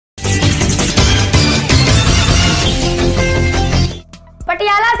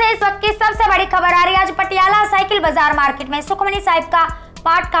सबसे बड़ी खबर आ रही है। आज पटियाला साइकिल बाजार मार्केट में सुखमनी साहिब का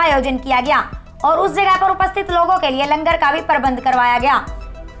पाठ का आयोजन किया गया और उस जगह पर उपस्थित लोगों के लिए लंगर का भी प्रबंध करवाया गया।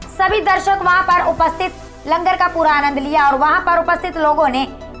 सभी दर्शक वहां पर उपस्थित लंगर का पूरा आनंद लिया और वहां पर उपस्थित लोगों ने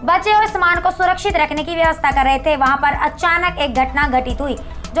बचे हुए सामान को सुरक्षित रखने की व्यवस्था कर रहे थे। वहां पर अचानक एक घटना घटित हुई।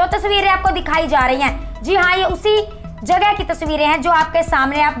 जो तस्वीरें आपको दिखाई जा रही हैं, जी हाँ, ये उसी जगह की तस्वीरें हैं जो आपके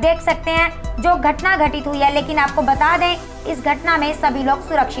सामने आप देख सकते हैं, जो घटना घटित हुई है। लेकिन आपको बता दें, इस घटना में सभी लोग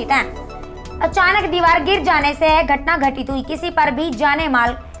सुरक्षित हैं। अचानक दीवार गिर जाने से घटना घटित हुई, किसी पर भी जाने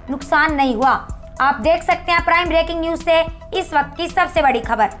माल नुकसान नहीं हुआ। आप देख सकते हैं प्राइम ब्रेकिंग न्यूज से इस वक्त की सबसे बड़ी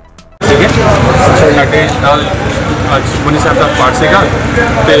खबर। ਸਾਡੇ ਨਾਲ ਅੱਜ ਸੁਖਮਨੀ ਸਾਹਿਬ ਦਾ ਪਾਠ ਸੀਗਾ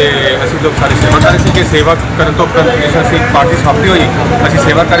ਤੇ ਅਸੀਂ ਲੋਕ ਸਾਰੇ ਸੇਵਾ ਕਰ ਰਹੇ ਸੀ ਕਿ ਸੇਵਾ ਕਰਨ ਤੋਂ ਉਪਰੰਤ ਜਿਸ ਅਸੀਂ ਪਾਠ ਦੀ ਸਮਾਪਤੀ ਹੋਈ ਅਸੀਂ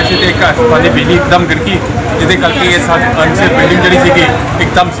ਸੇਵਾ ਕਰ ਰਹੇ ਸੀ ਤੇ ਇੱਕ ਹਸਪਤਾਲ ਦੀ ਬਿਜਲੀ ਇੱਕਦਮ ਗਿਰਕੀ, ਜਿਹਦੇ ਕਰਕੇ ਇਹ ਸਾਡੀ ਅਨਸੇ ਬਿਲਡਿੰਗ ਜਿਹੜੀ ਸੀਗੀ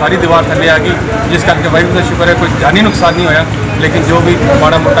ਇੱਕਦਮ ਸਾਰੀ ਦੀਵਾਰ ਥੱਲੇ ਆ ਗਈ, ਜਿਸ ਕਰਕੇ ਵਾਹਿਗੁਰੂ ਦਾ ਸ਼ੁਕਰ ਹੈ ਕੋਈ ਜਾਨੀ ਨੁਕਸਾਨ ਨਹੀਂ ਹੋਇਆ। लेकिन जो भी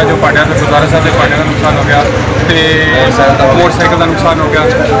माड़ा मोटा जो पाटिया का गुरुद्वारा साहब के पाटिया का नुकसान हो गया तो मोटरसाइकिल का नुकसान हो गया,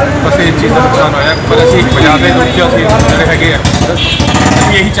 बस ये चीज़ का नुकसान होया। पर असी बाजार के लोग जो जोड़े है ਅਸੀਂ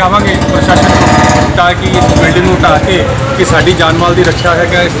यही चाहांगे प्रशासन को ताकि इस बिल्डिंग को ढा के कि साड़ी जान माल की रक्षा है।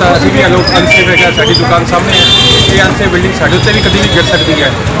 इस तरह असी भी लोग अनसेफ है, साड़ी दुकान सामने है, ये अनसेफ बिल्डिंग साढ़े उत्ते भी कभी भी गिर सकती है।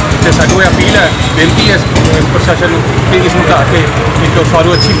 तो साड़ी कोई अपील है, बेनती है प्रशासन कि इसको ढा के एक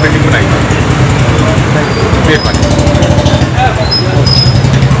सारू अच्छी बिल्डिंग बनाई जाए। मेहरबानी।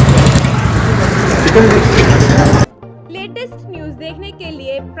 लेटेस्ट न्यूज देखने के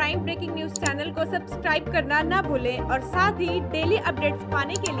लिए प्राइम ब्रेकिंग न्यूज चैनल को सब्सक्राइब करना ना भूलें और साथ ही डेली अपडेट्स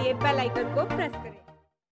पाने के लिए बेल आइकन को प्रेस करें।